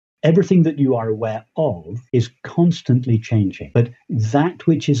everything that you are aware of is constantly changing, but that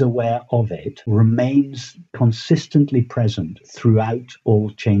which is aware of it remains consistently present throughout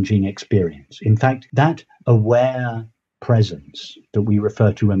all changing experience. In fact, that aware presence that we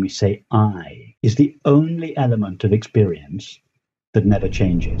refer to when we say I is the only element of experience that never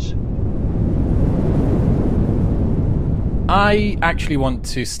changes. I actually want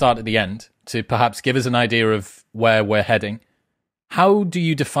to start at the end to perhaps give us an idea of where we're heading. How do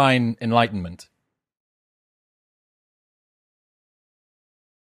you define enlightenment?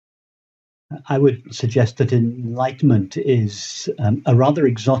 I would suggest that enlightenment is a rather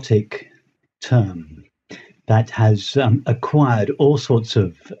exotic term that has acquired all sorts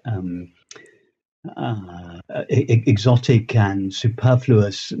of exotic and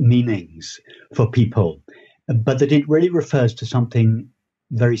superfluous meanings for people, but that it really refers to something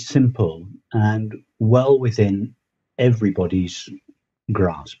very simple and well within everybody's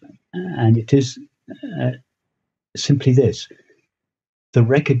grasp. And it is simply this: the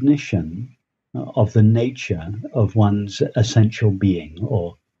recognition of the nature of one's essential being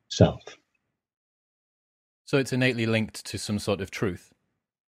or self. So it's innately linked to some sort of truth.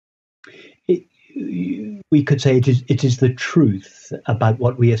 We could say it is the truth about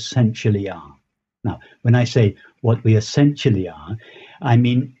what we essentially are. Now, when I say what we essentially are, I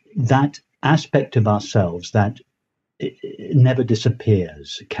mean that aspect of ourselves that never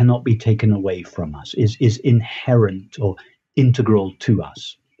disappears, cannot be taken away from us, is inherent or integral to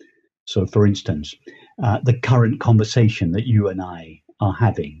us. So, for instance, the current conversation that you and I are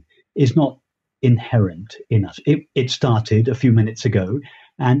having is not inherent in us. It started a few minutes ago,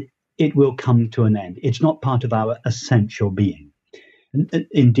 and it will come to an end. It's not part of our essential being.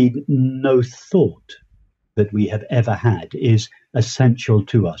 Indeed, no thought that we have ever had is essential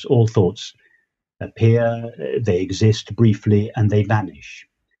to us. All thoughts appear, they exist briefly, and they vanish.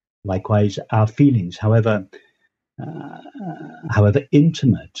 Likewise, our feelings, however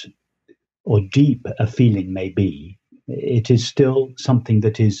intimate or deep a feeling may be, it is still something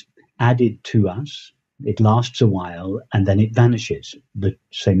that is added to us. It lasts a while and then it vanishes. The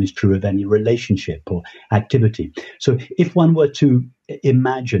same is true of any relationship or activity. So if one were to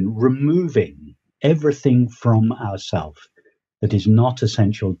imagine removing everything from ourself that is not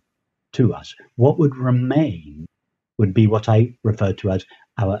essential to us, what would remain would be what I refer to as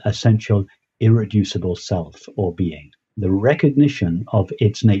our essential irreducible self or being. The recognition of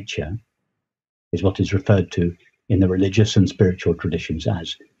its nature is what is referred to in the religious and spiritual traditions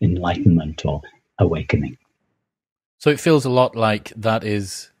as enlightenment or awakening. So it feels a lot like that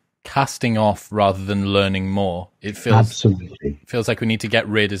is casting off rather than learning more. It feels Absolutely. Feels like we need to get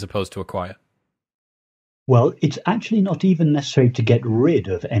rid as opposed to acquire. Well, it's actually not even necessary to get rid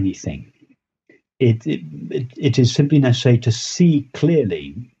of anything. It is simply necessary to see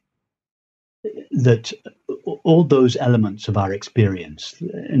clearly that all those elements of our experience,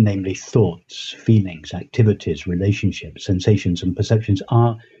 namely thoughts, feelings, activities, relationships, sensations, and perceptions,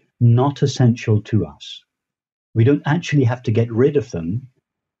 are not essential to us. We don't actually have to get rid of them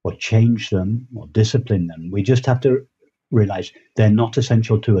or change them or discipline them. We just have to realize they're not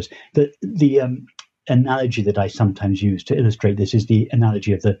essential to us. The analogy that I sometimes use to illustrate this is the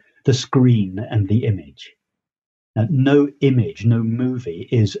analogy of the screen and the image. Now, no image, no movie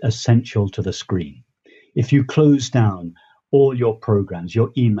is essential to the screen. If you close down all your programs, your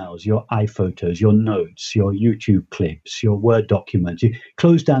emails, your iPhotos, your notes, your YouTube clips, your Word documents, you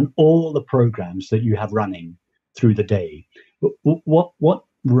close down all the programs that you have running through the day, what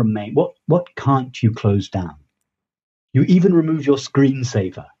remain? What can't you close down? You even remove your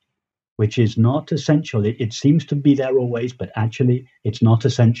screensaver, which is not essential. It seems to be there always, but actually it's not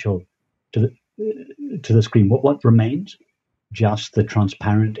essential to the screen. What remains? Just the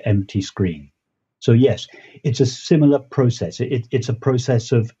transparent, empty screen. So yes, it's a similar process. It's a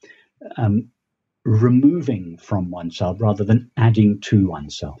process of removing from oneself rather than adding to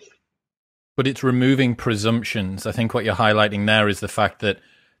oneself. But it's removing presumptions. I think what you're highlighting there is the fact that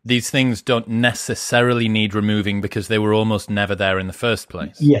these things don't necessarily need removing because they were almost never there in the first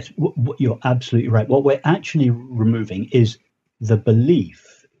place. Yes, you're absolutely right. What we're actually removing is the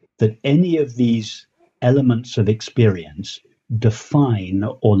belief that any of these elements of experience define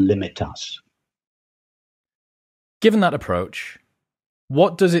or limit us. Given that approach,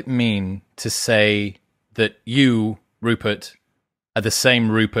 what does it mean to say that you, Rupert, are the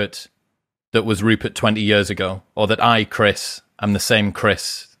same Rupert that was Rupert 20 years ago, or that I, Chris, am the same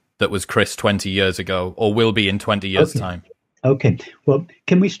Chris that was Chris 20 years ago, or will be in 20 years' time? Okay. Well,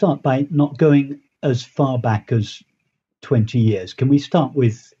 can we start by not going as far back as 20 years?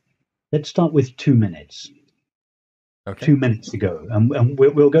 Let's start with 2 minutes. Okay. 2 minutes ago, and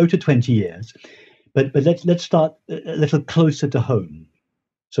we'll go to 20 years, but let's start a little closer to home.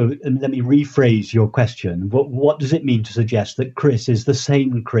 So let me rephrase your question. What does it mean to suggest that Chris is the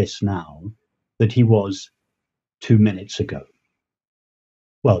same Chris now that he was 2 minutes ago?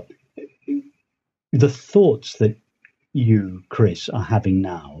 Well, the thoughts that you, Chris, are having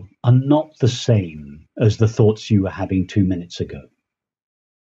now are not the same as the thoughts you were having 2 minutes ago.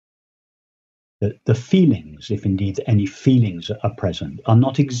 The feelings, if indeed any feelings are present, are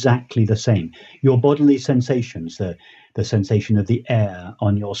not exactly the same. Your bodily sensations, the sensation of the air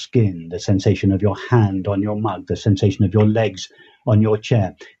on your skin, the sensation of your hand on your mug, the sensation of your legs on your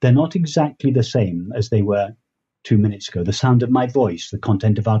chair, they're not exactly the same as they were 2 minutes ago. The sound of my voice, the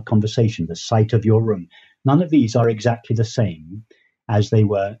content of our conversation, the sight of your room, none of these are exactly the same as they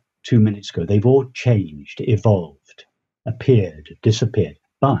were 2 minutes ago. They've all changed, evolved, appeared, disappeared.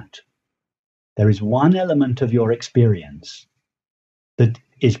 But there is one element of your experience that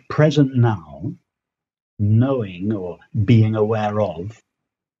is present now, knowing or being aware of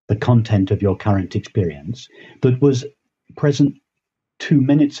the content of your current experience, that was present 2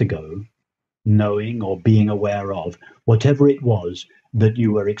 minutes ago, knowing or being aware of whatever it was that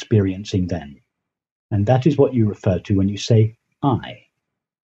you were experiencing then. And that is what you refer to when you say I.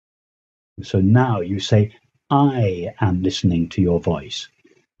 So now you say, I am listening to your voice.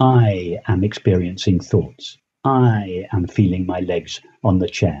 I am experiencing thoughts. I am feeling my legs on the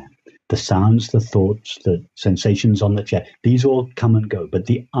chair. The sounds, the thoughts, the sensations on the chair, these all come and go. But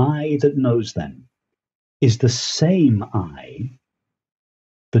the I that knows them is the same I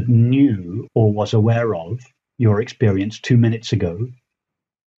that knew or was aware of your experience 2 minutes ago,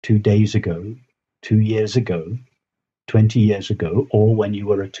 2 days ago, 2 years ago, 20 years ago, or when you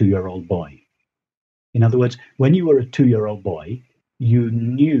were a 2-year-old boy. In other words, when you were a 2-year-old boy, you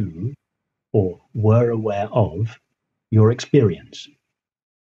knew or were aware of your experience.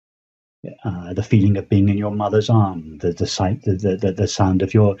 The feeling of being in your mother's arm, the sight, the sound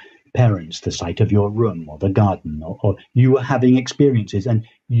of your parents, the sight of your room or the garden, or you were having experiences and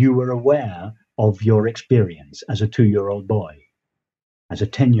you were aware of your experience as a 2-year-old boy, as a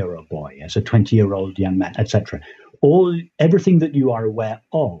 10-year-old boy, as a 20-year-old young man, etc. Everything that you are aware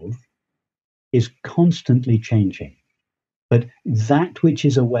of is constantly changing. But that which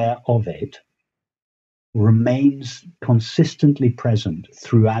is aware of it remains consistently present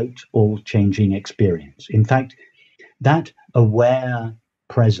throughout all changing experience. In fact, that aware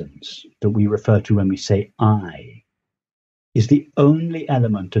presence that we refer to when we say I is the only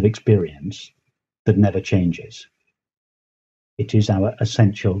element of experience that never changes. It is our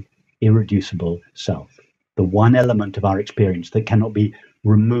essential, irreducible self, the one element of our experience that cannot be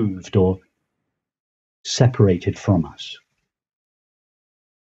removed or separated from us.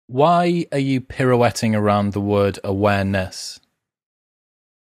 Why are you pirouetting around the word awareness?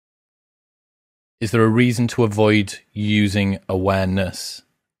 Is there a reason to avoid using awareness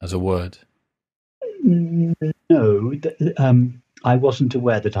as a word? No, I wasn't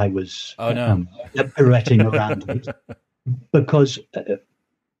aware that I was pirouetting around it, because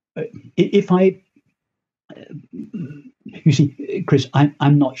if I, you see, Chris,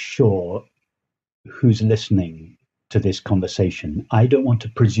 I'm not sure who's listening to this conversation. I don't want to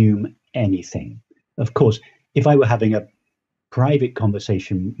presume anything. Of course, if I were having a private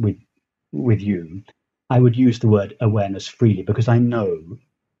conversation with you, I would use the word awareness freely, because I know,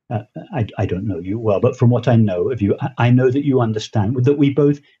 I don't know you well, but from what I know of you, I know that you understand, that we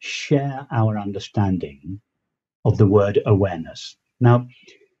both share our understanding of the word awareness. Now,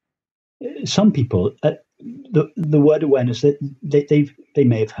 some people, the word awareness, they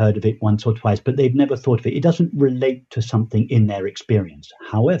may have heard of it once or twice, but they've never thought of it. It doesn't relate to something in their experience.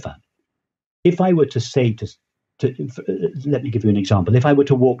 However, if I were to say let me give you an example. If I were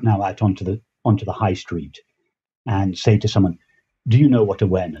to walk now out onto the high street and say to someone, "Do you know what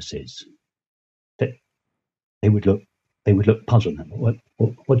awareness is?" They would look puzzled.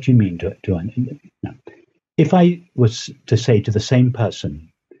 What do you mean? Do I know? If I was to say to the same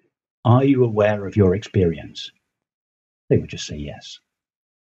person, "Are you aware of your experience?" they would just say yes.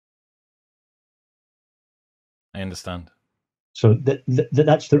 I understand. So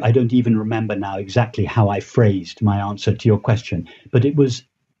that's I don't even remember now exactly how I phrased my answer to your question, but it was,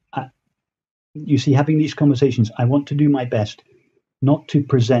 you see, having these conversations, I want to do my best not to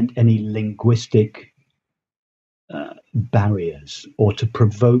present any linguistic barriers or to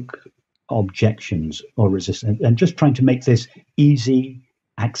provoke objections or resistance, and just trying to make this easy,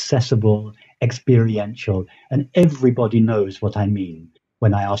 accessible, experiential, and everybody knows what I mean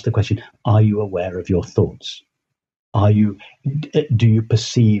when I ask the question, "Are you aware of your thoughts?" Do you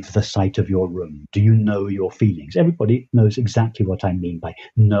perceive the sight of your room? Do you know your feelings? Everybody knows exactly what I mean by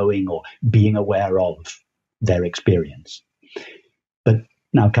knowing or being aware of their experience. But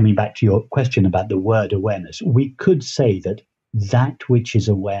now, coming back to your question about the word awareness, we could say that which is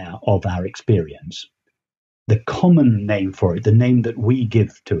aware of our experience, the common name for it, the name that we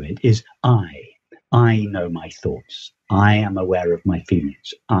give to it, is I. I know my thoughts. I am aware of my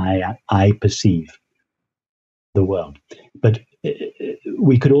feelings. I perceive the world. But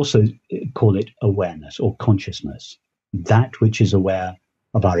we could also call it awareness or consciousness. That which is aware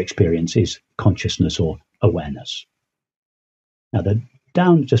of our experience is consciousness or awareness. Now,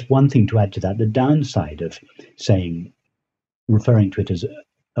 just one thing to add to that, the downside of referring to it as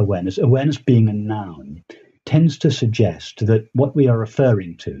awareness being a noun, tends to suggest that what we are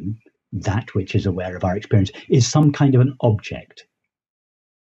referring to, that which is aware of our experience, is some kind of an object.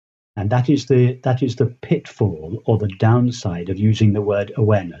 And that is the pitfall or the downside of using the word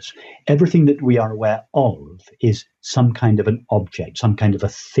awareness. Everything that we are aware of is some kind of an object, some kind of a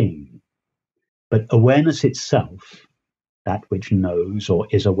thing. But awareness itself, that which knows or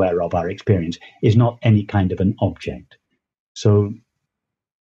is aware of our experience, is not any kind of an object. So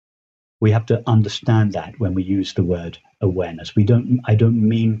we have to understand that when we use the word awareness. I don't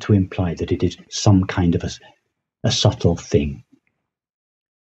mean to imply that it is some kind of a subtle thing.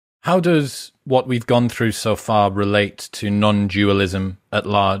 How does what we've gone through so far relate to non-dualism at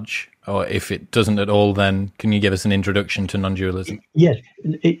large? Or if it doesn't at all, then can you give us an introduction to non-dualism? Yes,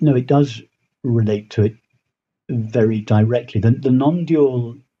 it does relate to it very directly. The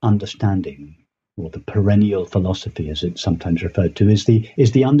non-dual understanding, or the perennial philosophy as it's sometimes referred to, is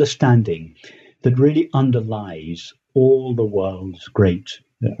the understanding that really underlies all the world's great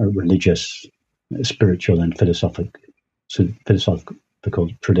religious, spiritual and philosophical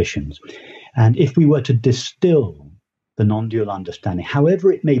traditions. And if we were to distill the non-dual understanding,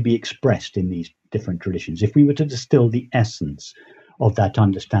 however it may be expressed in these different traditions, if we were to distill the essence of that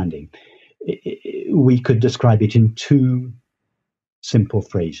understanding, we could describe it in two simple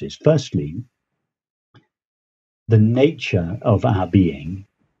phrases. Firstly, the nature of our being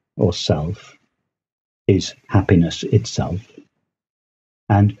or self is happiness itself,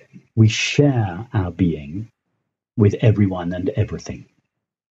 and we share our being with everyone and everything.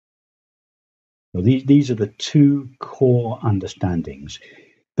 So these are the two core understandings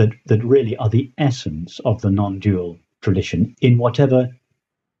that really are the essence of the non-dual tradition in whatever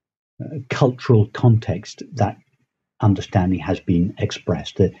cultural context that understanding has been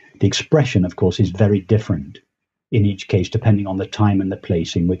expressed. The expression, of course, is very different in each case, depending on the time and the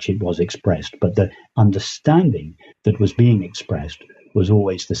place in which it was expressed. But the understanding that was being expressed was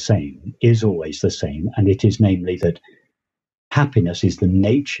always the same, is always the same, and it is namely that happiness is the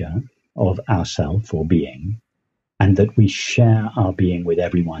nature of ourself or being, and that we share our being with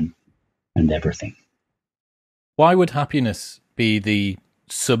everyone and everything. Why would happiness be the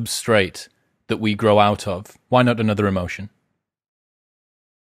substrate that we grow out of? Why not another emotion?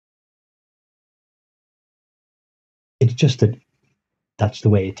 It's just that's the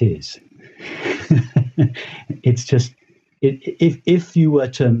way it is. It's just, if you were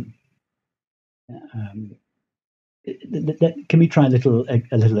to, can we try a little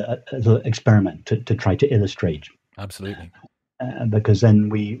experiment to try to illustrate? Absolutely. Because then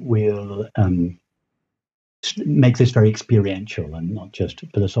we'll make this very experiential and not just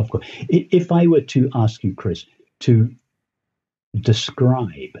philosophical. If I were to ask you, Chris, to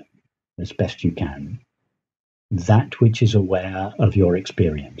describe as best you can that which is aware of your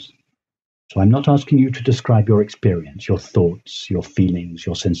experience. So I'm not asking you to describe your experience, your thoughts, your feelings,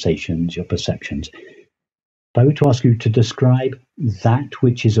 your sensations, your perceptions. If I were to ask you to describe that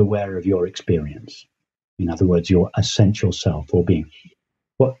which is aware of your experience, in other words, your essential self or being,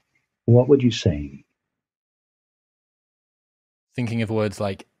 what would you say? Thinking of words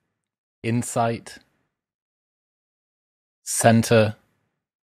like insight, center.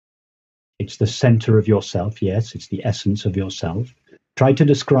 It's the center of yourself, yes. It's the essence of yourself. Try to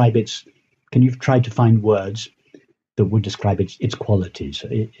describe can you try to find words that would describe its qualities,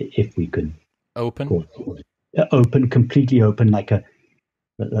 if we could? Open? Open, completely open, like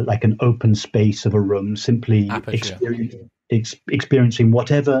an open space of a room, simply experiencing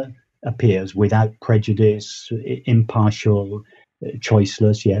whatever appears without prejudice, impartial,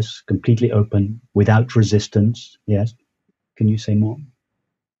 choiceless, yes, completely open, without resistance, yes. Can you say more?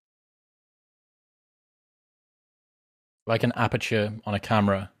 Like an aperture on a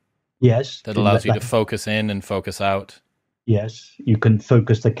camera. Yes. That allows you to focus in and focus out. Yes, you can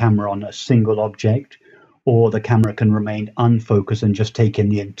focus the camera on a single object, or the camera can remain unfocused and just take in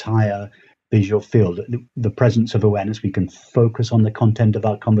the entire visual field, the presence of awareness. We can focus on the content of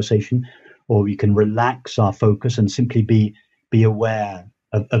our conversation, or we can relax our focus and simply be aware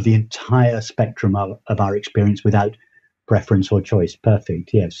of the entire spectrum of our experience without preference or choice.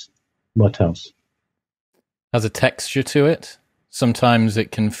 Perfect. Yes. What else? Has a texture to it. Sometimes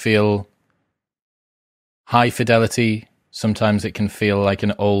it can feel high fidelity. Sometimes it can feel like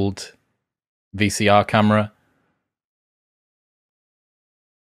an old VCR camera.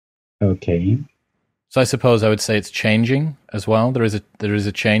 Okay. So I suppose I would say it's changing as well. There is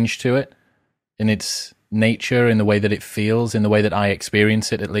a change to it in its nature, in the way that it feels, in the way that I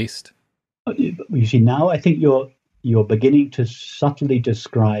experience it, at least. You see, now I think you're beginning to subtly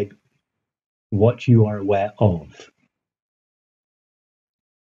describe what you are aware of.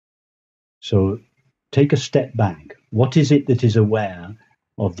 So take a step back. What is it that is aware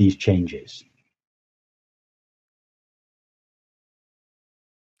of these changes?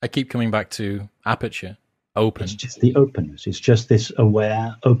 I keep coming back to aperture, open. It's just the openness. It's just this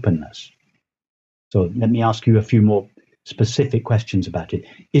aware openness. So let me ask you a few more specific questions about it.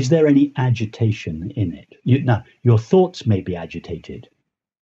 Is there any agitation in it? Now, your thoughts may be agitated.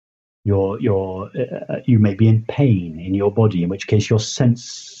 You may be in pain in your body, in which case your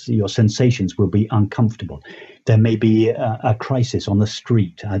sensations will be uncomfortable. There may be a crisis on the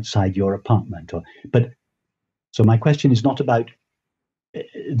street outside your apartment. So my question is not about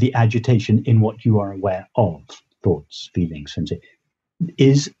the agitation in what you are aware of, thoughts, feelings,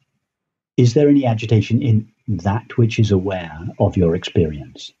 is there any agitation in that which is aware of your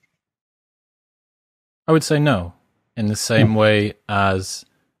experience? I would say no, in the same way as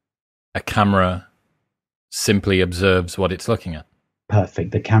a camera simply observes what it's looking at.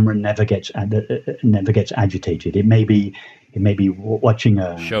 Perfect. The camera never gets agitated. It may be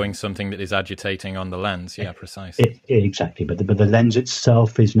watching showing something that is agitating on the lens. Yeah, precisely. Exactly. But the lens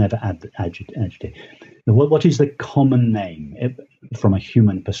itself is never agitated. What is the common name from a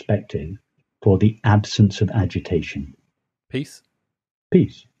human perspective for the absence of agitation? Peace.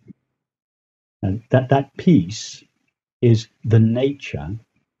 Peace. And that peace is the nature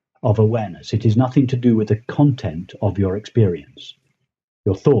of awareness. It is nothing to do with the content of your experience.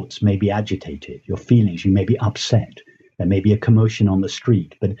 Your thoughts may be agitated, your feelings, you may be upset, there may be a commotion on the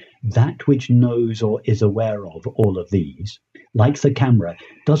street, but that which knows or is aware of all of these, like the camera,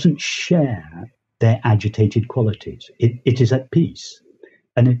 doesn't share their agitated qualities. It is at peace,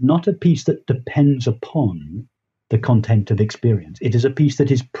 and it's not a peace that depends upon the content of experience. It is a peace that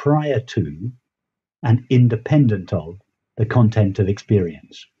is prior to and independent of the content of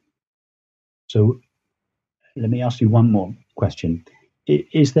experience. So let me ask you one more question.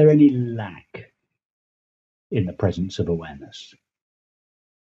 Is there any lack in the presence of awareness?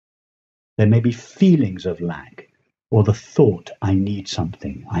 There may be feelings of lack, or the thought, I need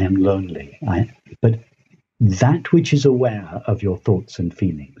something, I am lonely. But that which is aware of your thoughts and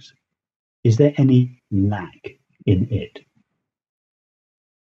feelings, is there any lack in it?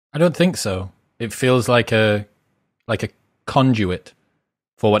 I don't think so. It feels like a conduit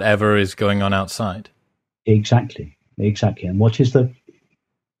for whatever is going on outside. Exactly. And what is the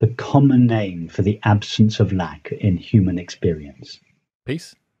common name for the absence of lack in human experience?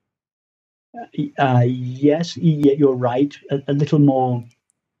 Peace? Yes, you're right. A little more.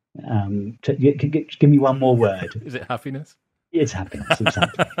 Give me one more word. Is it happiness? It's happiness,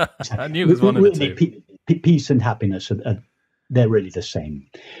 exactly. I knew it was one of the two. Peace and happiness, they're really the same.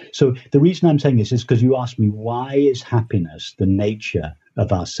 So the reason I'm saying this is because you asked me, why is happiness the nature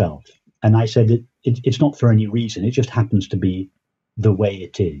of ourself? And I said it's not for any reason. It just happens to be the way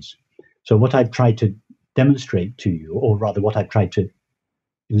it is. So what I've tried to demonstrate to you, or rather what I've tried to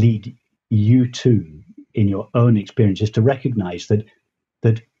lead you to in your own experience, is to recognize that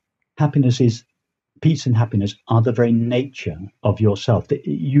peace and happiness are the very nature of yourself. That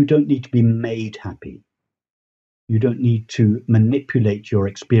you don't need to be made happy. You don't need to manipulate your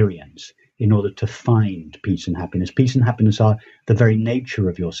experience in order to find peace and happiness. Peace and happiness are the very nature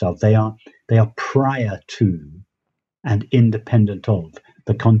of yourself. They are prior to and independent of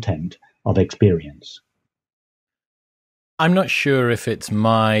the content of experience. I'm not sure if it's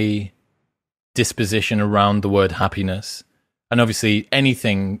my disposition around the word happiness. And obviously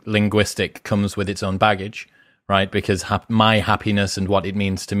anything linguistic comes with its own baggage, right? Because my happiness and what it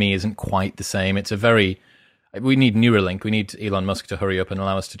means to me isn't quite the same. We need Neuralink. We need Elon Musk to hurry up and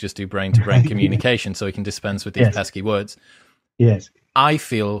allow us to just do brain-to-brain communication so we can dispense with these pesky words. Yes. I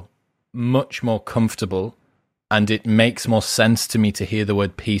feel much more comfortable, and it makes more sense to me to hear the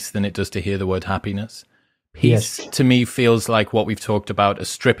word peace than it does to hear the word happiness. Peace to me feels like what we've talked about, a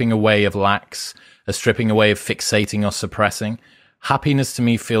stripping away of lacks, a stripping away of fixating or suppressing, happiness to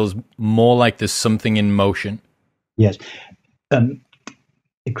me feels more like there's something in motion. Yes.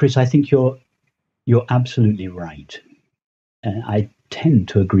 Chris, I think you're absolutely right. I tend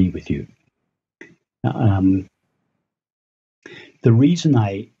to agree with you. The reason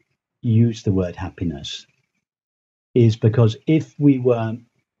I use the word happiness is because if we were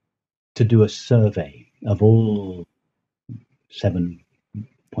to do a survey of all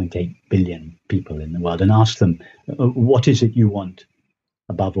 7.8 billion people in the world and ask them, what is it you want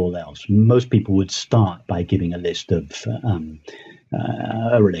above all else? Most people would start by giving a list of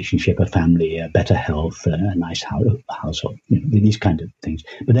a relationship, a family, a better health, a nice household, these kind of things.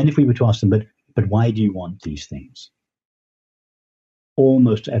 But then if we were to ask them, but why do you want these things?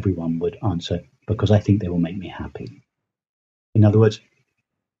 Almost everyone would answer, because I think they will make me happy. In other words,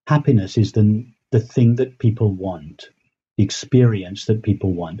 happiness is the thing that people want, the experience that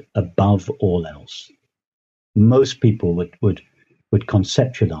people want above all else. Most people would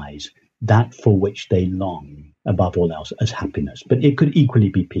conceptualize that for which they long above all else as happiness. But it could equally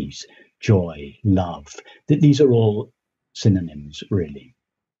be peace, joy, love. These are all synonyms, really.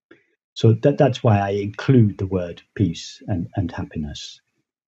 So that's why I include the word peace and happiness.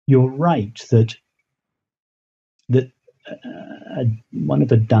 You're right that one of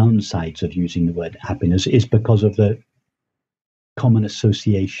the downsides of using the word happiness is because of the common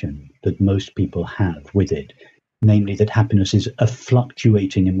association that most people have with it, namely that happiness is a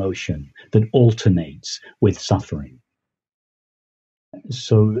fluctuating emotion that alternates with suffering.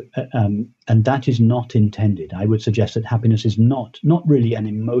 So, and that is not intended. I would suggest that happiness is not really an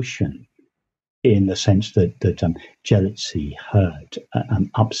emotion in the sense that jealousy, hurt,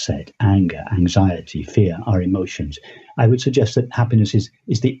 upset, anger, anxiety, fear are emotions. I would suggest that happiness is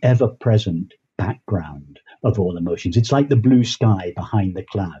the ever-present background of all emotions. It's like the blue sky behind the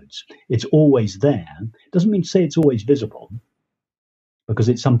clouds. It's always there. Doesn't mean to say it's always visible, because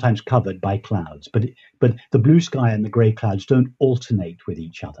it's sometimes covered by clouds. But the blue sky and the grey clouds don't alternate with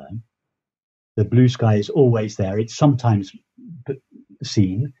each other. The blue sky is always there. It's sometimes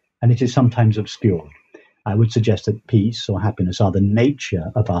seen, and it is sometimes obscured. I would suggest that peace or happiness are the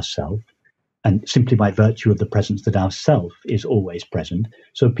nature of ourself, and simply by virtue of the presence that our self is always present.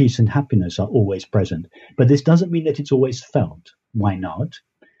 So peace and happiness are always present. But this doesn't mean that it's always felt. Why not?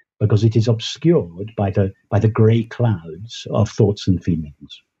 Because it is obscured by the grey clouds of thoughts and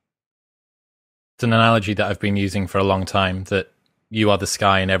feelings. It's an analogy that I've been using for a long time, that you are the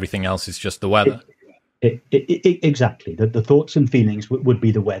sky and everything else is just the weather. Exactly. The thoughts and feelings would be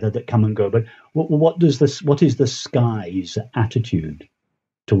the weather that come and go. But what is the sky's attitude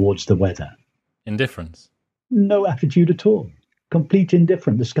towards the weather? Indifference. No attitude at all. Complete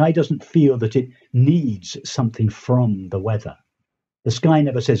indifference. The sky doesn't feel that it needs something from the weather. The sky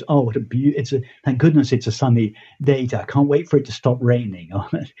never says, "Oh, what a thank goodness it's a sunny day. I can't wait for it to stop raining."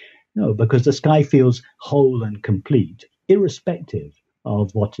 No, because the sky feels whole and complete, irrespective of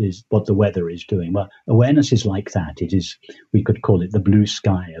what the weather is doing. Well, awareness is like that. We could call it the blue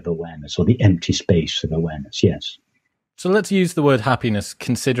sky of awareness, or the empty space of awareness. Yes. So let's use the word happiness,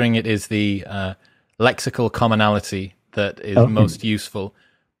 considering it is the lexical commonality that is most useful.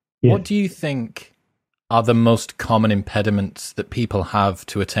 Yeah. What do you think are the most common impediments that people have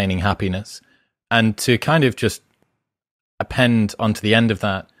to attaining happiness? And to kind of just append onto the end of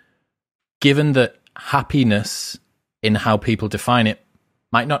that, given that happiness, in how people define it,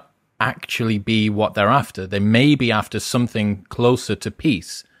 might not actually be what they're after. They may be after something closer to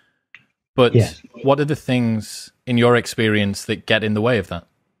peace. But yes. What are the things, in your experience, that get in the way of that?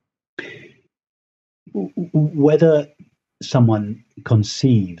 Whether someone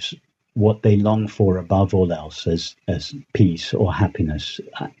conceives what they long for above all else as peace or happiness,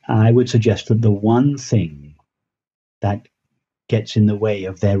 I would suggest that the one thing that gets in the way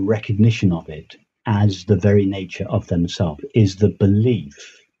of their recognition of it as the very nature of themselves is the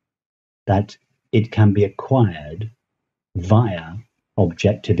belief that it can be acquired via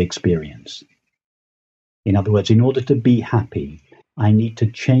objective experience. In other words, in order to be happy, I need to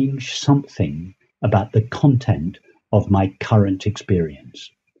change something about the content of my current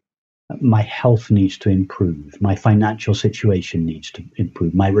experience. My health needs to improve. My financial situation needs to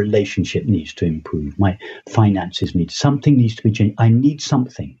improve. My relationship needs to improve. My finances something needs to be changed. I need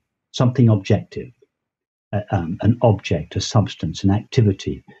something objective, an object, a substance, an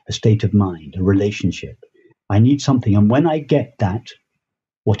activity, a state of mind, a relationship. I need something. And when I get that,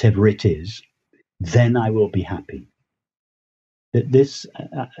 whatever it is, then I will be happy. This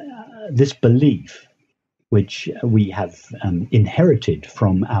belief, which we have inherited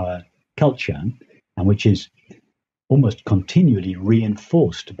from our culture, and which is almost continually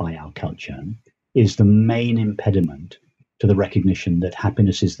reinforced by our culture, is the main impediment to the recognition that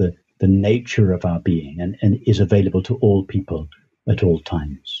happiness is the nature of our being and is available to all people at all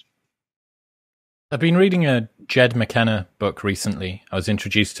times. I've been reading a Jed McKenna book recently. I was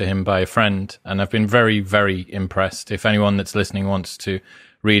introduced to him by a friend, and I've been very, very impressed. If anyone that's listening wants to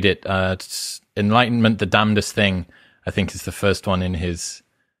read it, it's Enlightenment, the Damnedest Thing, I think is the first one in his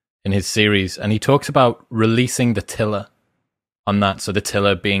series. And he talks about releasing the tiller on that. So the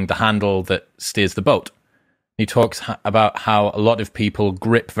tiller being the handle that steers the boat. He talks about how a lot of people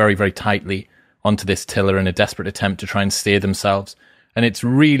grip very, very tightly onto this tiller in a desperate attempt to try and steer themselves. And it's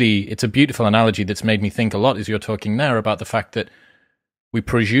a beautiful analogy that's made me think a lot as you're talking there about the fact that we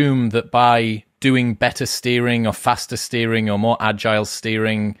presume that by doing better steering or faster steering or more agile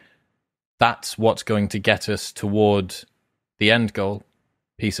steering, that's what's going to get us toward the end goal,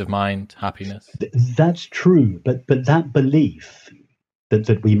 peace of mind, happiness. That's true, but that belief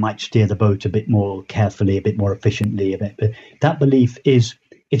that we might steer the boat a bit more carefully, a bit more efficiently, but that belief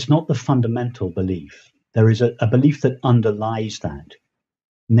it's not the fundamental belief. There is a belief that underlies that,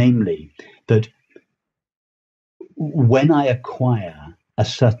 namely that when I acquire a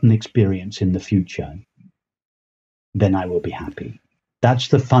certain experience in the future, then I will be happy. That's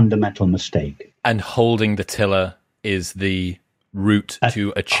the fundamental mistake. And holding the tiller is the route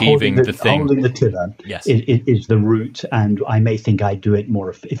to achieving the thing. Holding the tiller, yes, is the route, and I may think I do it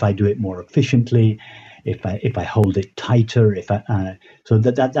more if I do it more efficiently, if I hold it tighter, so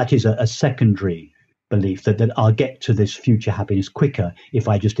that is a secondary belief that I'll get to this future happiness quicker if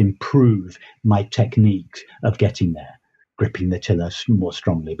I just improve my technique of getting there, gripping the tiller more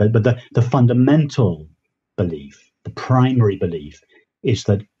strongly. But the fundamental belief, the primary belief, is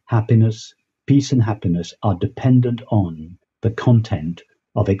that happiness, peace and happiness are dependent on the content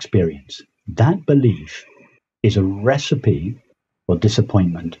of experience. That belief is a recipe for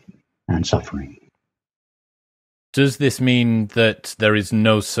disappointment and suffering. Does this mean that there is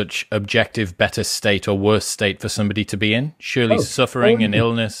no such objective better state or worse state for somebody to be in? Surely suffering and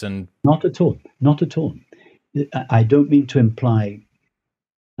illness and... Not at all. Not at all. I don't mean to imply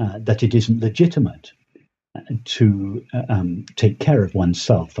that it isn't legitimate to take care of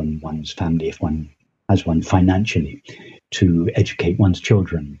oneself and one's family if one has one financially, to educate one's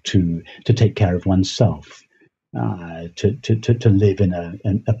children, to take care of oneself, to live in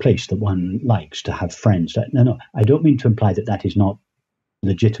a place that one likes, to have friends. No, I don't mean to imply that is not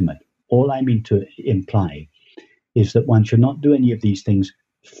legitimate. All I mean to imply is that one should not do any of these things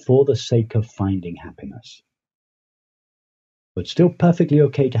for the sake of finding happiness. But still perfectly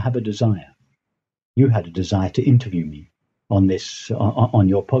okay to have a desire. You had a desire to interview me on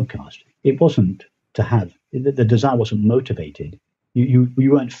your podcast. It wasn't to have, the desire wasn't motivated. You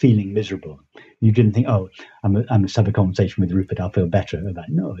weren't feeling miserable. You didn't think, I must have a conversation with Rupert, I'll feel better about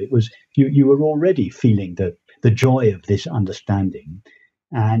it. No, it was, you were already feeling the joy of this understanding,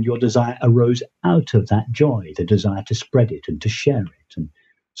 and your desire arose out of that joy, the desire to spread it and to share it. And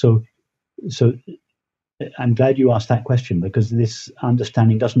so I'm glad you asked that question, because this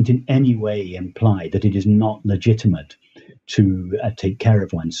understanding doesn't in any way imply that it is not legitimate to take care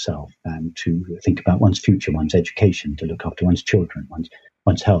of oneself and to think about one's future, one's education, to look after one's children,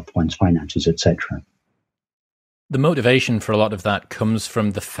 one's health, one's finances, etc. The motivation for a lot of that comes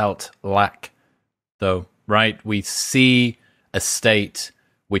from the felt lack, though, right? We see a state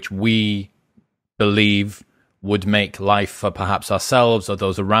which we believe would make life for perhaps ourselves or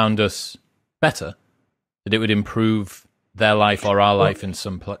those around us better, that it would improve their life or our life in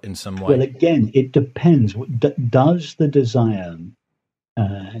some way. Well, again, it depends. Does the desire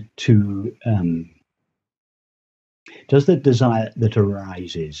that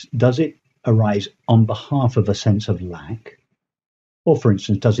arises, does it arise on behalf of a sense of lack? Or, for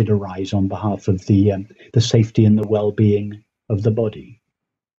instance, does it arise on behalf of the safety and the well-being of the body?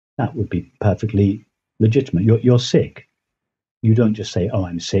 That would be perfectly legitimate. You're sick. You don't just say,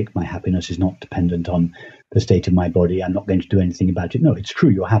 I'm sick, my happiness is not dependent on the state of my body, I'm not going to do anything about it. No, it's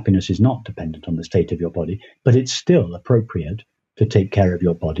true, your happiness is not dependent on the state of your body, but it's still appropriate to take care of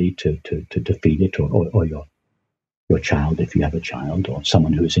your body, to feed it, or your child, if you have a child, or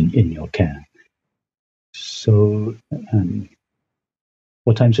someone who's in your care. So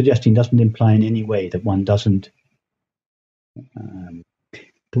what I'm suggesting doesn't imply in any way that one doesn't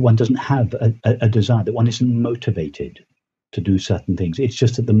have a desire, that one isn't motivated to do certain things. It's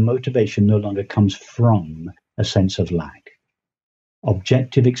just that the motivation no longer comes from a sense of lack.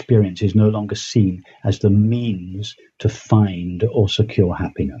 Objective experience is no longer seen as the means to find or secure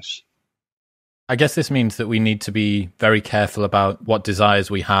happiness. I guess this means that we need to be very careful about what desires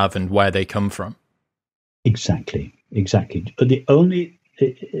we have and where they come from. Exactly. But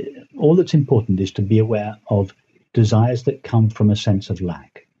all that's important is to be aware of desires that come from a sense of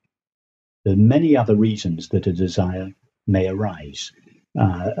lack. There are many other reasons that a desire may arise.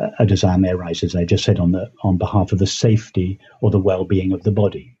 A desire may arise, as I just said, on behalf of the safety or the well-being of the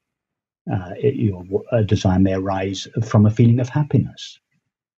body. A desire may arise from a feeling of happiness,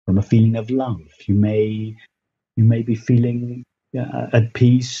 from a feeling of love. You may be feeling at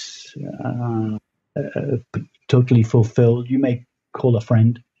peace, totally fulfilled. You may call a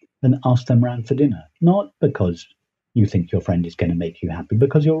friend and ask them round for dinner, not because you think your friend is going to make you happy,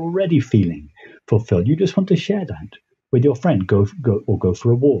 because you're already feeling fulfilled. You just want to share that with your friend. Go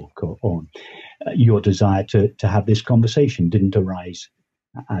for a walk, or your desire to have this conversation didn't arise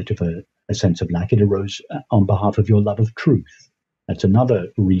out of a sense of lack. It arose on behalf of your love of truth. That's another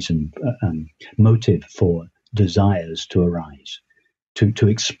reason, motive for desires to arise, to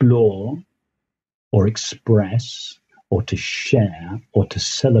explore or express or to share or to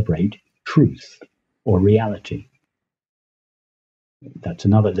celebrate truth or reality. That's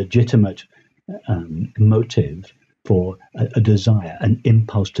another legitimate motive for a desire, an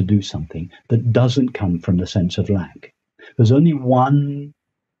impulse to do something that doesn't come from the sense of lack. There's only one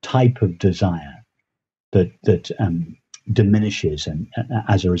type of desire that diminishes and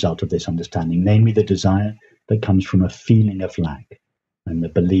as a result of this understanding, namely the desire that comes from a feeling of lack and the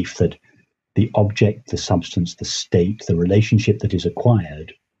belief that the object, the substance, the state, the relationship that is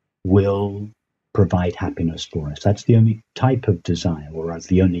acquired will provide happiness for us. That's the only type of desire, or as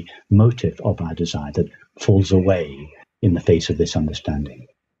the only motive of our desire that falls away in the face of this understanding.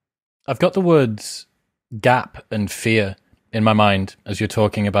 I've got the words gap and fear in my mind as you're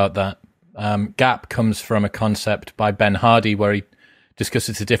talking about that. Gap comes from a concept by Ben Hardy where he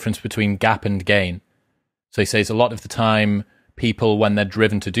discusses the difference between gap and gain. So he says a lot of the time people, when they're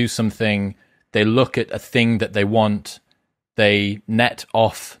driven to do something, they look at a thing that they want, they net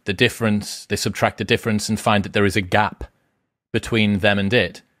off the difference, they subtract the difference and find that there is a gap between them and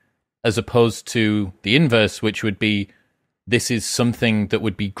it, as opposed to the inverse, which would be, this is something that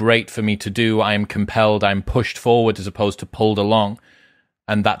would be great for me to do, I am compelled, I'm pushed forward as opposed to pulled along,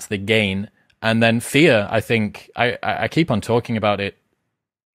 and that's the gain. And then fear, I think, I keep on talking about it,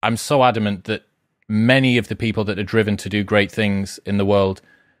 I'm so adamant that many of the people that are driven to do great things in the world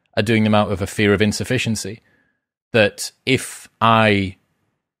are doing them out of a fear of insufficiency. That if I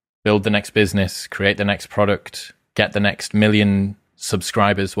build the next business, create the next product, get the next million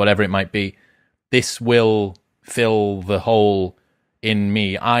subscribers, whatever it might be, this will fill the hole in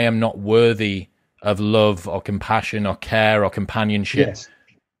me. I am not worthy of love or compassion or care or companionship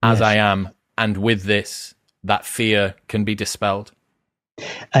as I am. And with this, that fear can be dispelled.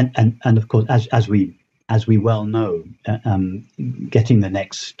 And of course, as we well know, getting the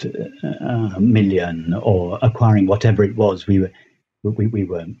next million or acquiring whatever it was we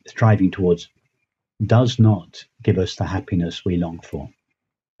were striving towards does not give us the happiness we long for.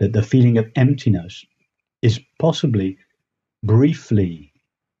 That the feeling of emptiness is possibly briefly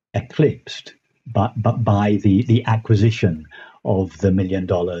eclipsed, but by the acquisition of the $1 million,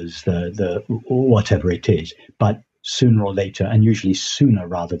 the whatever it is, but sooner or later, and usually sooner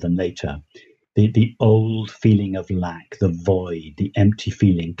rather than later, the old feeling of lack, the void, the empty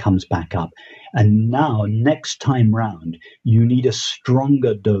feeling comes back up. And now, next time round, you need a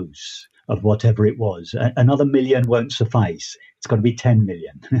stronger dose of whatever it was. Another million won't suffice. It's got to be 10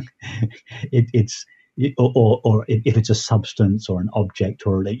 million. Or if it's a substance or an object,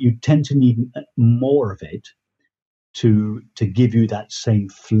 or you tend to need more of it to give you that same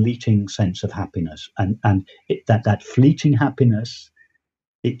fleeting sense of happiness, and that fleeting happiness,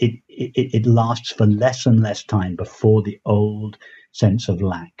 it lasts for less and less time before the old sense of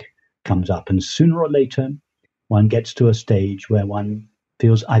lack comes up, and sooner or later one gets to a stage where one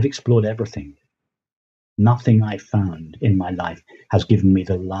feels, I've explored everything. Nothing I found in my life has given me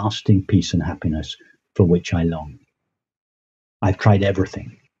the lasting peace and happiness for which I long. I've tried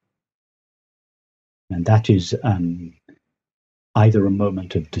everything. And that is either a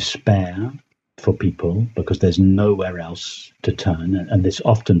moment of despair for people because there's nowhere else to turn, and this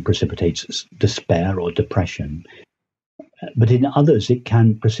often precipitates despair or depression. But in others, it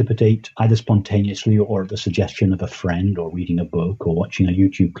can precipitate either spontaneously or at the suggestion of a friend or reading a book or watching a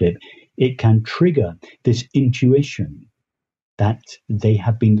YouTube clip. It can trigger this intuition that they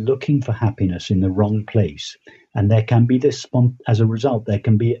have been looking for happiness in the wrong place. And there can be this, as a result, there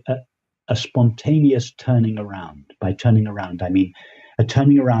can be a spontaneous turning around. By turning around, I mean a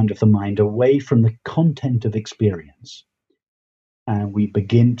turning around of the mind away from the content of experience. And we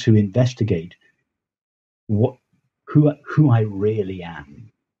begin to investigate who I really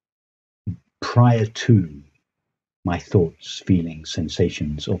am prior to my thoughts, feelings,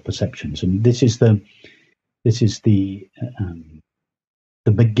 sensations, or perceptions. And this is the This is the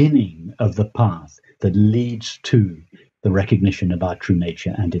beginning of the path that leads to the recognition of our true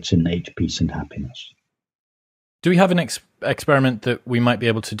nature and its innate peace and happiness. Do we have an experiment that we might be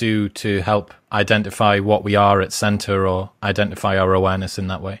able to do to help identify what we are at center, or identify our awareness in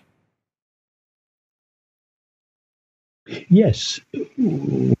that way? Yes,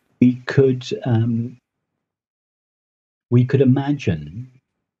 we could imagine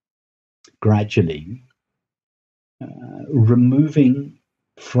gradually removing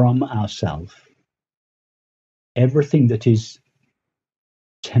from ourselves everything that is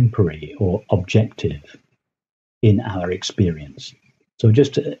temporary or objective in our experience. So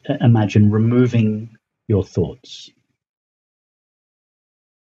just imagine removing your thoughts,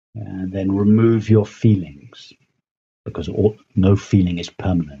 and then remove your feelings, because no feeling is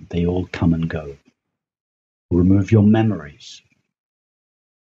permanent. They all come and go. Remove your memories.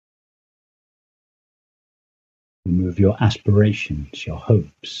 Remove your aspirations, your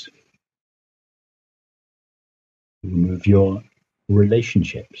hopes. Remove your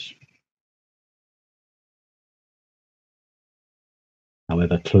relationships,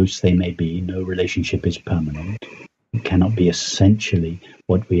 however close they may be. No relationship is permanent. It cannot be essentially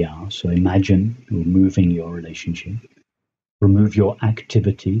what we are. So imagine removing your relationship. Remove your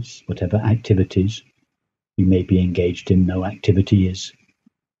activities, whatever activities you may be engaged in. No activity is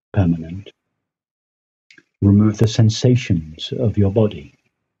permanent. Remove the sensations of your body.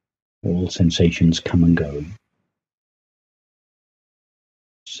 All sensations come and go.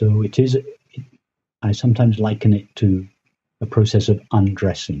 So I sometimes liken it to a process of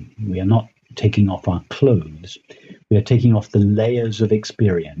undressing. We are not taking off our clothes. We are taking off the layers of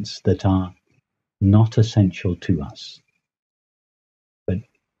experience that are not essential to us.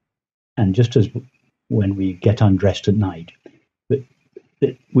 And just as when we get undressed at night,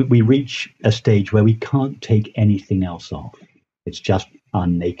 we reach a stage where we can't take anything else off. It's just our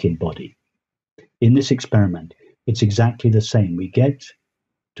naked body. In this experiment, it's exactly the same. We get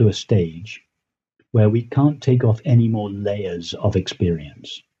to a stage where we can't take off any more layers of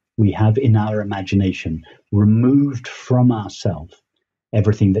experience. We have in our imagination removed from ourselves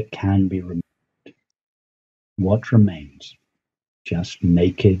everything that can be removed. What remains? Just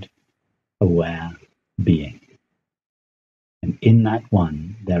naked, aware being. And in that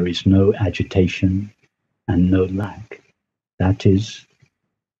one, there is no agitation and no lack. That is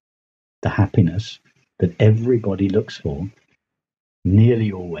the happiness that everybody looks for,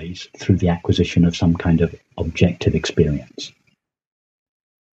 nearly always through the acquisition of some kind of objective experience.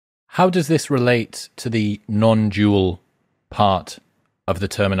 How does this relate to the non-dual part of the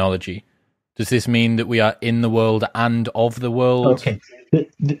terminology? Does this mean that we are in the world and of the world? Okay.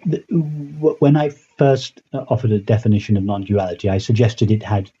 When I first offered a definition of non-duality, I suggested it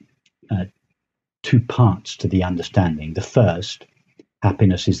had two parts to the understanding. The first,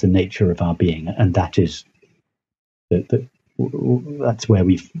 happiness is the nature of our being, and that is that's where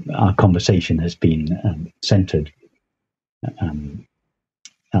our conversation has been centered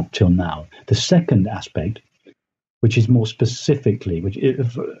up till now. The second aspect, which is more specifically,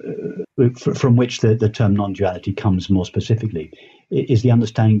 from which the term non-duality comes more specifically, is the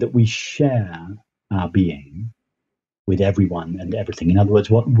understanding that we share our being with everyone and everything. In other words,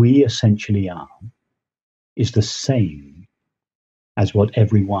 what we essentially are is the same as what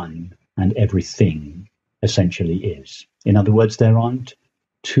everyone and everything essentially is. In other words, there aren't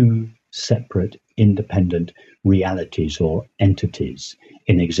two separate, independent realities or entities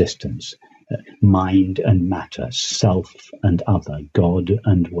in existence. Mind and matter, self and other, God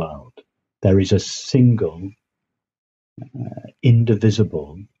and world. There is a single,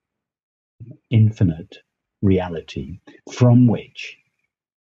 indivisible, infinite reality from which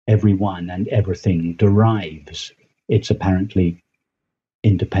everyone and everything derives its apparently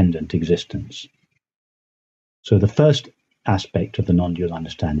independent existence. So the first aspect of the non-dual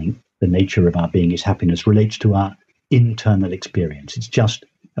understanding, the nature of our being is happiness, relates to our internal experience. It's just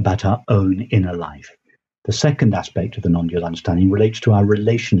about our own inner life. The second aspect of the non-dual understanding relates to our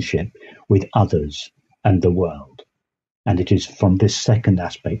relationship with others and the world. And it is from this second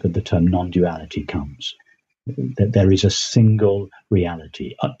aspect that the term non-duality comes, that there is a single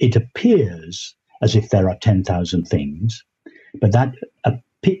reality. It appears as if there are 10,000 things, but that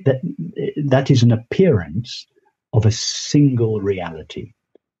is an appearance of a single reality.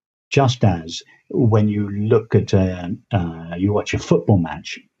 Just as when you look at you watch a football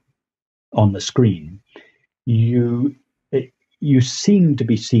match on the screen, you seem to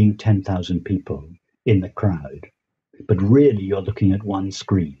be seeing 10,000 people in the crowd, but really you're looking at one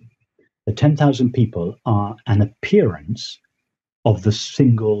screen. The 10,000 people are an appearance of the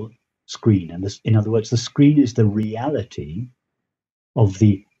single screen. And in other words, the screen is the reality of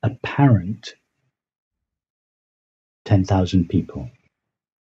the apparent 10,000 people.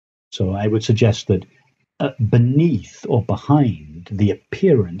 So I would suggest that beneath or behind the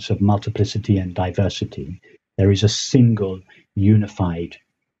appearance of multiplicity and diversity, there is a single unified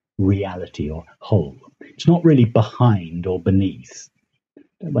reality or whole. It's not really behind or beneath.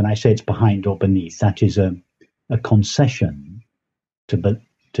 When I say it's behind or beneath, that is a concession to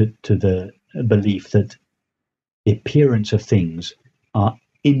the belief that the appearance of things are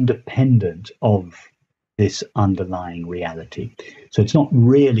independent of this underlying reality. So it's not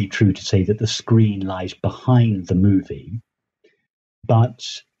really true to say that the screen lies behind the movie, but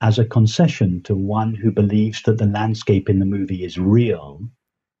as a concession to one who believes that the landscape in the movie is real,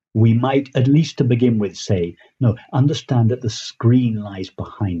 we might, at least to begin with, say, no, understand that the screen lies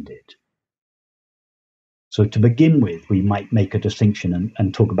behind it. So to begin with, we might make a distinction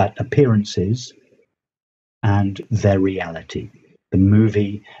and talk about appearances and their reality, the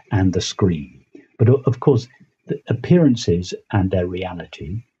movie and the screen. But of course, the appearances and their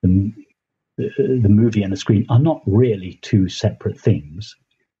reality, the movie and the screen, are not really two separate things.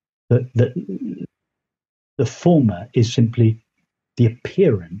 The former is simply the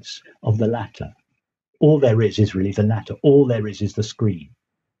appearance of the latter. All there is really the latter. All there is the screen.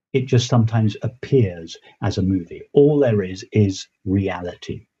 It just sometimes appears as a movie. All there is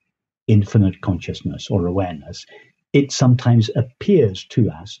reality, infinite consciousness or awareness. It sometimes appears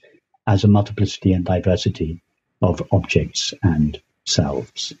to us as a multiplicity and diversity of objects and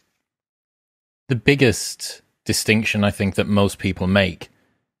selves. The biggest distinction I think that most people make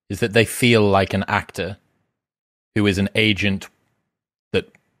is that they feel like an actor who is an agent that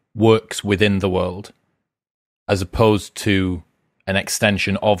works within the world, as opposed to an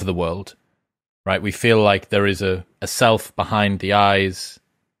extension of the world, right? We feel like there is a self behind the eyes,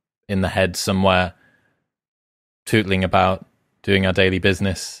 in the head somewhere, tootling about, doing our daily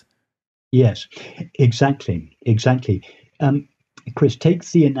business. Yes, exactly. Chris, take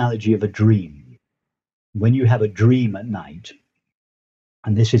the analogy of a dream. When you have a dream at night,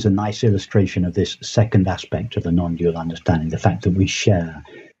 and this is a nice illustration of this second aspect of the non-dual understanding, the fact that we share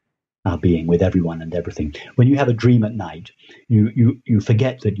our being with everyone and everything. When you have a dream at night, you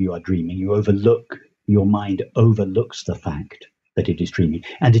forget that you are dreaming. Your mind overlooks the fact that it is dreaming,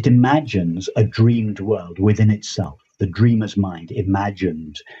 and it imagines a dreamed world within itself. The dreamer's mind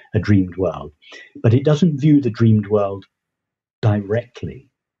imagined a dreamed world, but it doesn't view the dreamed world directly.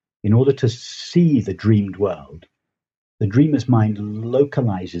 In order to see the dreamed world, the dreamer's mind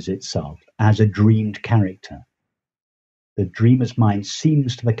localizes itself as a dreamed character. The dreamer's mind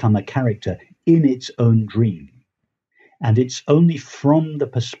seems to become a character in its own dream. And it's only from the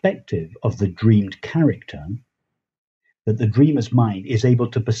perspective of the dreamed character that the dreamer's mind is able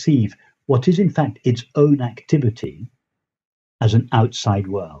to perceive what is in fact its own activity as an outside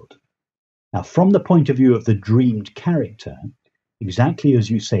world. Now, from the point of view of the dreamed character, exactly as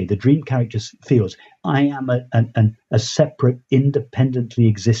you say, the dream character feels, I am a separate, independently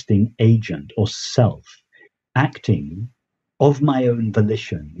existing agent or self, acting of my own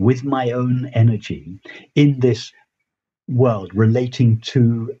volition, with my own energy, in this world, relating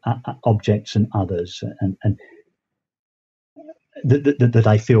to objects and others, and that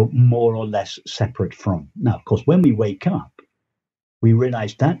I feel more or less separate from. Now, of course, when we wake up, we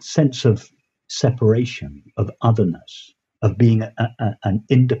realize that sense of separation, of otherness, of being an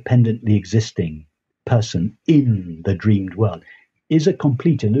independently existing person in the dreamed world is a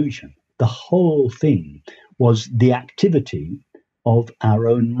complete illusion. The whole thing was the activity of our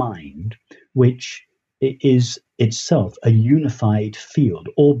own mind, which is itself a unified field,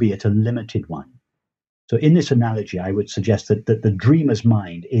 albeit a limited one. So in this analogy, I would suggest that the dreamer's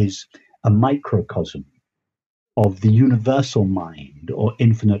mind is a microcosm of the universal mind or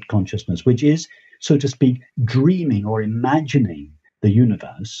infinite consciousness, which is, so to speak, dreaming or imagining the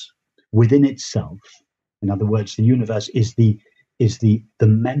universe within itself. In other words, the universe is the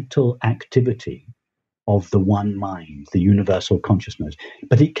mental activity of the one mind, the universal consciousness.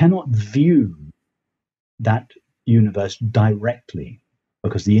 But it cannot view that universe directly,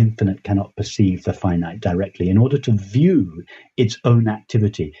 because the infinite cannot perceive the finite directly. In order to view its own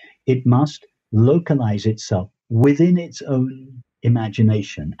activity, it must localize itself within its own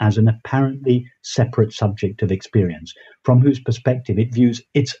imagination as an apparently separate subject of experience, from whose perspective it views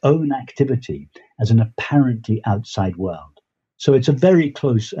its own activity as an apparently outside world. So it's a very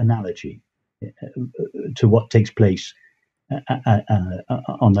close analogy to what takes place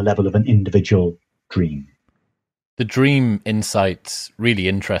on the level of an individual dream. The dream insight's really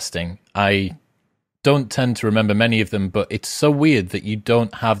interesting. I don't tend to remember many of them, but it's so weird that you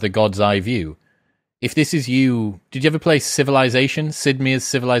don't have the God's eye view. If this is you, did you ever play Civilization? Sid Meier's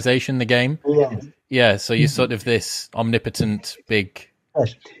Civilization, the game? Yes. Yeah, so you're sort of this omnipotent big...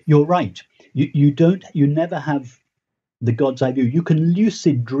 Yes, you're right. You never have the God's eye view. You can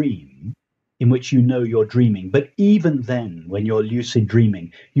lucid dream, in which you know you're dreaming, but even then, when you're lucid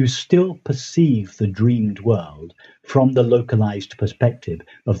dreaming, you still perceive the dreamed world from the localized perspective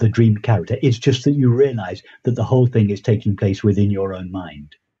of the dreamed character. It's just that you realize that the whole thing is taking place within your own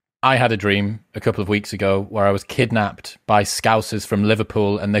mind. I had a dream a couple of weeks ago where I was kidnapped by Scousers from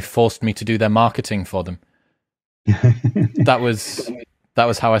Liverpool, and they forced me to do their marketing for them. That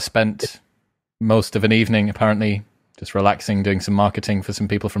was how I spent most of an evening, apparently, just relaxing, doing some marketing for some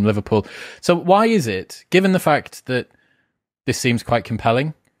people from Liverpool. So why is it, given the fact that this seems quite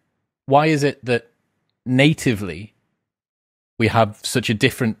compelling, why is it that natively we have such a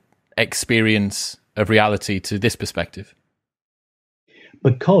different experience of reality to this perspective?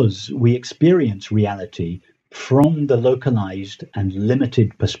 Because we experience reality from the localized and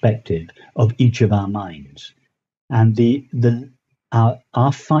limited perspective of each of our minds. And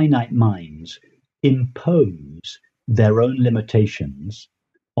our finite minds impose their own limitations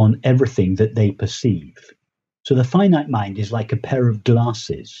on everything that they perceive. So the finite mind is like a pair of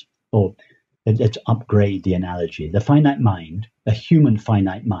glasses, or let's upgrade the analogy. The finite mind, a human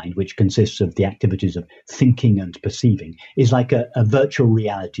finite mind, which consists of the activities of thinking and perceiving, is like a virtual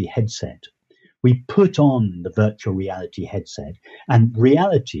reality headset. We put on the virtual reality headset, and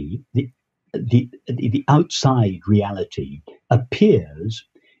reality, the outside reality, appears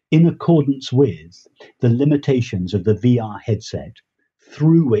in accordance with the limitations of the VR headset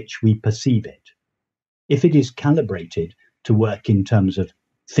through which we perceive it. If it is calibrated to work in terms of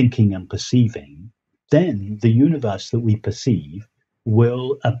thinking and perceiving, then the universe that we perceive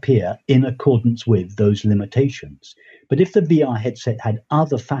will appear in accordance with those limitations. But if the VR headset had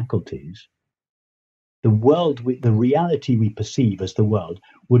other faculties, the reality we perceive as the world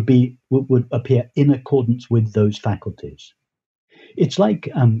would appear in accordance with those faculties. It's like,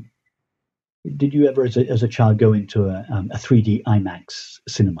 did you ever, as a child, go into a 3D IMAX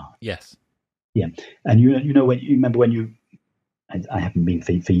cinema? Yes. Yeah, and you know when you remember when you, I haven't been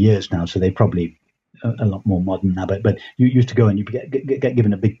for years now, so they probably a lot more modern now. But you used to go and you get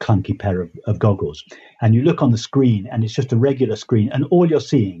given a big clunky pair of goggles, and you look on the screen, and it's just a regular screen, and all you're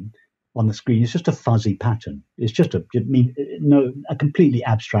seeing on the screen is just a fuzzy pattern. It's just a completely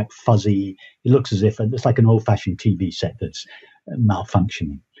abstract fuzzy. It looks as if it's like an old-fashioned TV set that's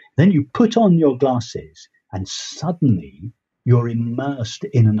malfunctioning. Then you put on your glasses, and suddenly you're immersed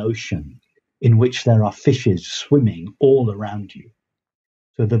in an ocean in which there are fishes swimming all around you.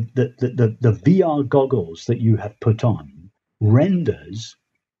 So the VR goggles that you have put on renders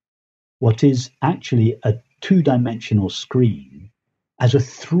what is actually a two-dimensional screen as a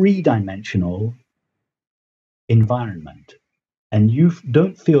three-dimensional environment. And you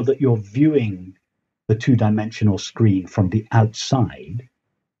don't feel that you're viewing the two-dimensional screen from the outside.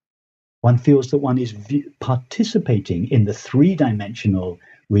 One feels that one is participating in the three-dimensional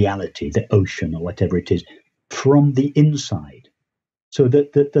reality, the ocean or whatever it is, from the inside. So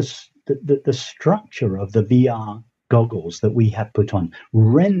that the structure of the VR goggles that we have put on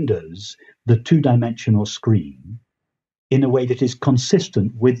renders the two-dimensional screen in a way that is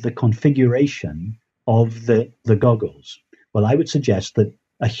consistent with the configuration of the goggles. Well, I would suggest that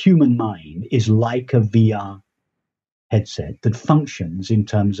a human mind is like a VR headset that functions in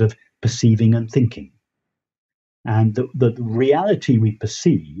terms of perceiving and thinking. And the reality we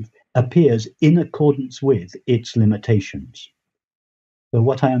perceive appears in accordance with its limitations. So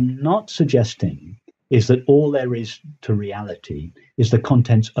what I am not suggesting is that all there is to reality is the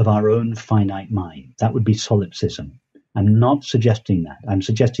contents of our own finite mind. That would be solipsism. I'm not suggesting that. I'm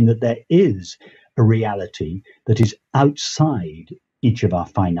suggesting that there is a reality that is outside each of our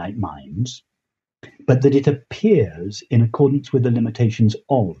finite minds, but that it appears in accordance with the limitations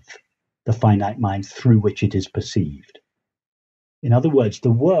of the finite mind through which it is perceived. In other words,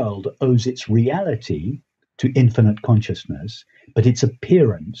 the world owes its reality to infinite consciousness, but its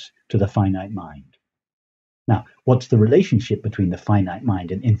appearance to the finite mind. Now, what's the relationship between the finite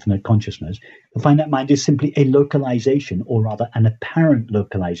mind and infinite consciousness? The finite mind is simply a localization, or rather an apparent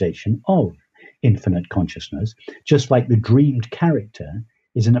localization of infinite consciousness, just like the dreamed character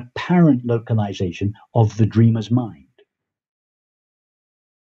is an apparent localization of the dreamer's mind.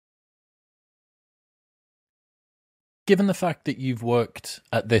 Given the fact that you've worked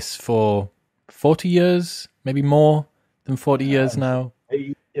at this for 40 years, maybe more than 40 years now?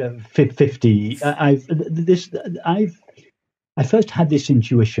 50. I I first had this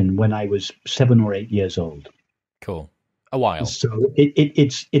intuition when I was 7 or 8 years old. Cool. A while. So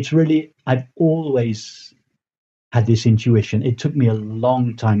it's really, I've always had this intuition. It took me a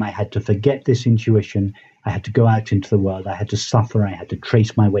long time. I had to forget this intuition. I had to go out into the world. I had to suffer. I had to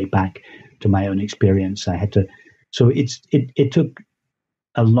trace my way back to my own experience. I had to. So it took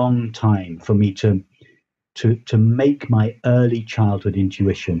a long time for me to make my early childhood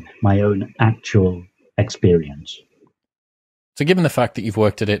intuition my own actual experience. So, given the fact that you've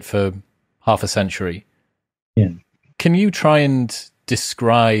worked at it for half a century, Yeah. Can you try and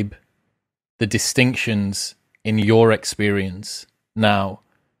describe the distinctions in your experience now?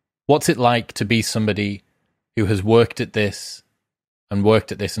 What's it like to be somebody who has worked at this and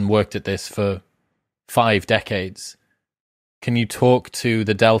worked at this and worked at this for 5 decades? Can you talk to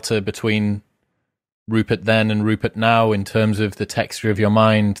the delta between Rupert then and Rupert now in terms of the texture of your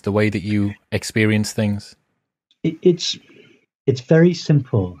mind, the way that you experience things? It's very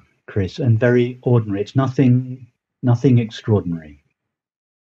simple, Chris, and very ordinary. It's nothing extraordinary.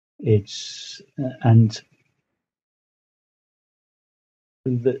 It's and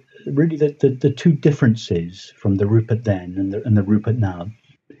the two differences from the Rupert then and the Rupert now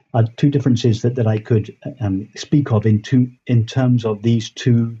are two differences that I could speak of in terms of these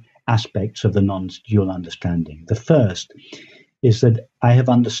two aspects of the non-dual understanding. The first is that I have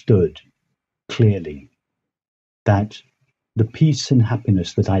understood clearly that the peace and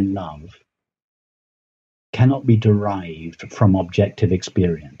happiness that I love cannot be derived from objective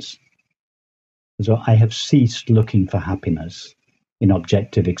experience. So I have ceased looking for happiness in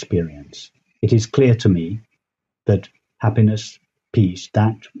objective experience. It is clear to me that happiness, peace,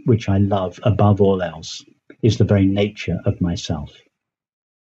 that which I love above all else, is the very nature of myself.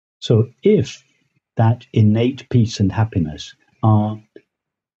 So if that innate peace and happiness are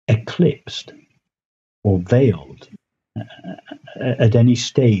eclipsed or veiled at any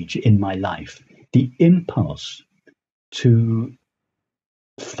stage in my life, the impulse to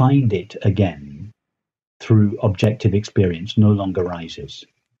find it again through objective experience no longer rises.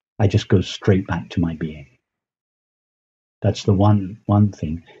 I just go straight back to my being. That's the one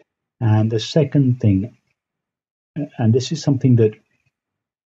thing. And the second thing, and this is something that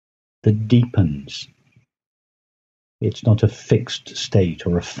deepens. It's not a fixed state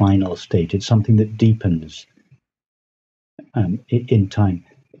or a final state. It's something that deepens in time.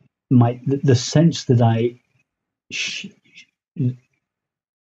 The sense that I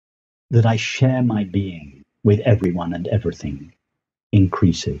share my being with everyone and everything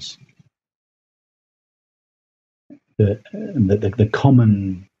increases. The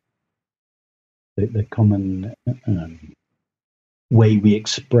common way we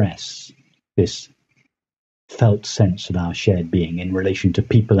express this felt sense of our shared being in relation to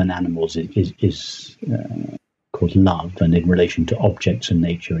people and animals is called love, and in relation to objects and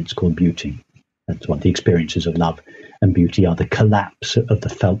nature, it's called beauty. That's what the experiences of love and beauty are, the collapse of the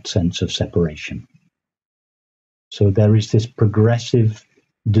felt sense of separation. So there is this progressive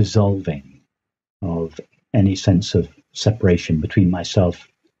dissolving of any sense of separation between myself,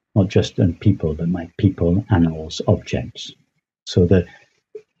 not just and people, but my people, animals, objects. So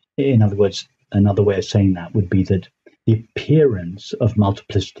in other words, another way of saying that would be that the appearance of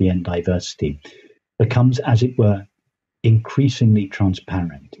multiplicity and diversity becomes, as it were, increasingly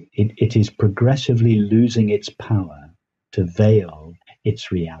transparent. It is progressively losing its power to veil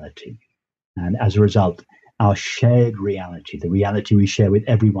its reality. And as a result, our shared reality, the reality we share with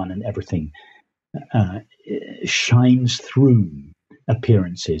everyone and everything, shines through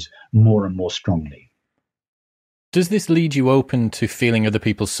appearances more and more strongly. Does this lead you open to feeling other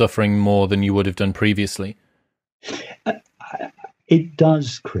people's suffering more than you would have done previously? It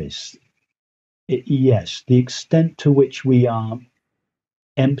does, Chris. Yes, the extent to which we are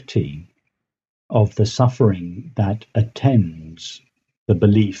empty of the suffering that attends the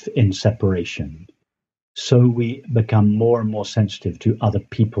belief in separation, so we become more and more sensitive to other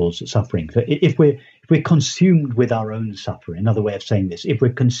people's suffering. So if we're consumed with our own suffering, another way of saying this, if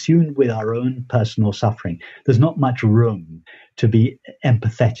we're consumed with our own personal suffering, there's not much room to be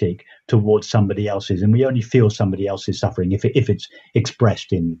empathetic towards somebody else's, and we only feel somebody else's suffering if it's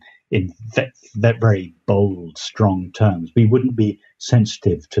expressed in very bold, strong terms. We wouldn't be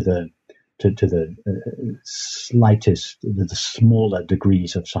sensitive to the slightest, the smaller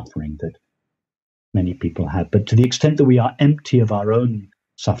degrees of suffering that many people have. But to the extent that we are empty of our own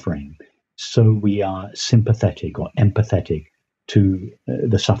suffering, so we are sympathetic or empathetic to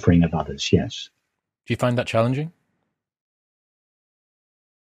the suffering of others, yes. Do you find that challenging?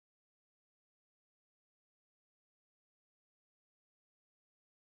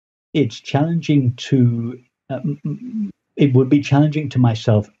 It's challenging to it would be challenging to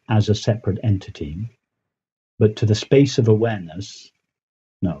myself as a separate entity, but to the space of awareness,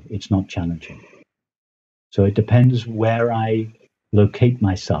 no, it's not challenging. So it depends where I locate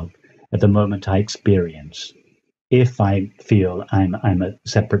myself at the moment I experience. If I feel I'm a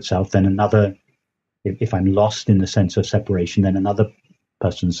separate self, then another, if I'm lost in the sense of separation, then another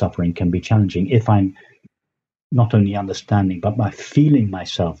person's suffering can be challenging. If I'm not only understanding, but by feeling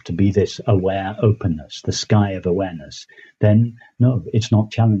myself to be this aware openness, the sky of awareness, then no, it's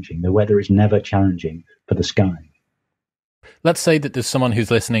not challenging. The weather is never challenging for the sky. Let's say that there's someone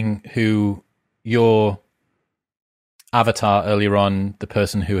who's listening who your avatar earlier on, the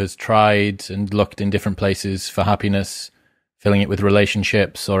person who has tried and looked in different places for happiness, filling it with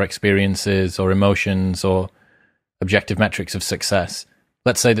relationships or experiences or emotions or objective metrics of success.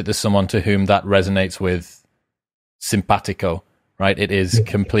 Let's say that there's someone to whom that resonates with simpatico, right? It is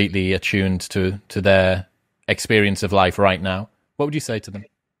completely attuned to their experience of life right now. What would you say to them?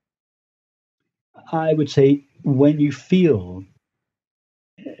 I would say when you feel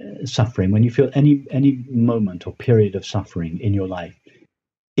suffering, when you feel any moment or period of suffering in your life,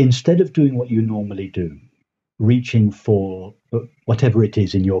 instead of doing what you normally do, reaching for whatever it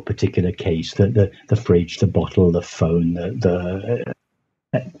is in your particular case, the fridge, the bottle, the phone, the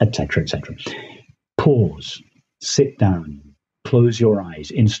etc., etc., pause, sit down, close your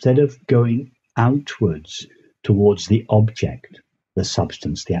eyes. Instead of going outwards towards the object, the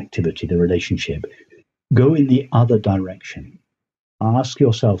substance, the activity, the relationship, go in the other direction. Ask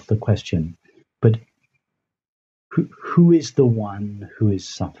yourself the question, but who is the one who is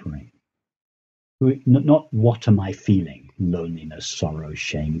suffering? Not what am I feeling? Loneliness, sorrow,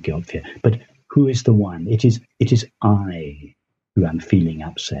 shame, guilt, fear. But who is the one? It is I who am feeling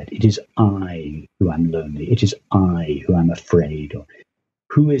upset. It is I who am lonely. It is I who am afraid. Or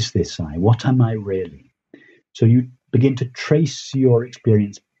who is this I? What am I really? So you begin to trace your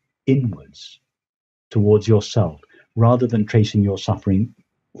experience inwards towards yourself, rather than tracing your suffering,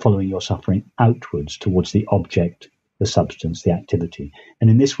 following your suffering outwards towards the object, the substance, the activity. And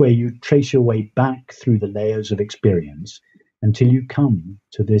in this way, you trace your way back through the layers of experience until you come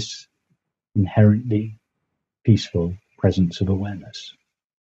to this inherently peaceful presence of awareness.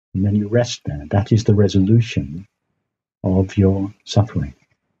 And then you rest there. That is the resolution of your suffering.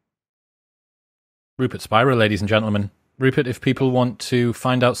 Rupert Spira, ladies and gentlemen. Rupert, if people want to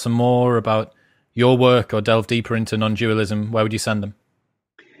find out some more about your work or delve deeper into non-dualism, where would you send them?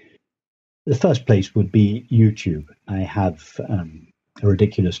 The first place would be YouTube. I have a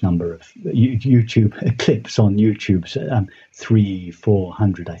ridiculous number of YouTube clips on YouTube,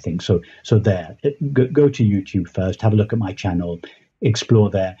 300-400, I think. So there, go to YouTube first, have a look at my channel, explore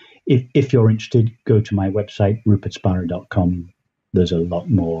there. If you're interested, go to my website, rupertspira.com. There's a lot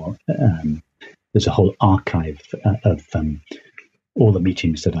more. There's a whole archive of all the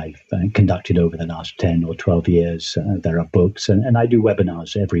meetings that I've conducted over the last 10 or 12 years. There are books, and I do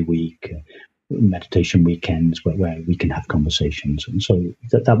webinars every week, meditation weekends where we can have conversations. And so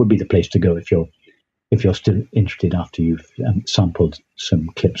that would be the place to go if you're still interested after you've sampled some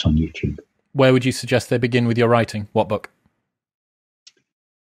clips on YouTube. Where would you suggest they begin with your writing? What book?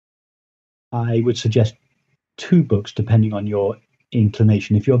 I would suggest 2 books, depending on your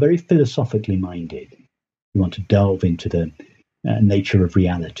inclination. If you're very philosophically minded, you want to delve into the nature of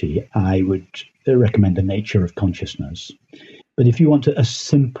reality, I would recommend The Nature of Consciousness. But if you want a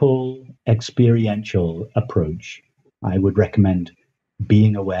simple experiential approach, I would recommend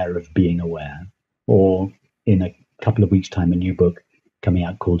Being Aware of Being Aware, or in a couple of weeks' time, a new book coming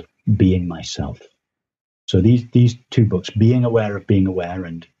out called Being Myself. So these 2 books, Being Aware of Being Aware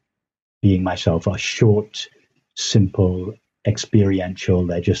and Being Myself, are short, simple, experiential.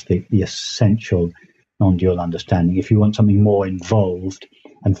 They're just the essential non-dual understanding. If you want something more involved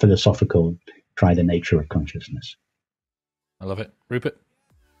and philosophical, try The Nature of Consciousness. I love it. Rupert,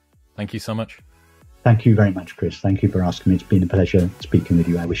 thank you so much. Thank you very much, Chris. Thank you for asking me. It's been a pleasure speaking with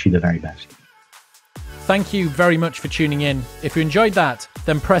you. I wish you the very best. Thank you very much for tuning in. If you enjoyed that,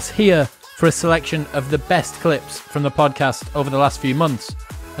 then press here for a selection of the best clips from the podcast over the last few months.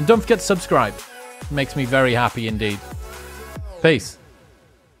 And don't forget to subscribe. It makes me very happy indeed. Peace.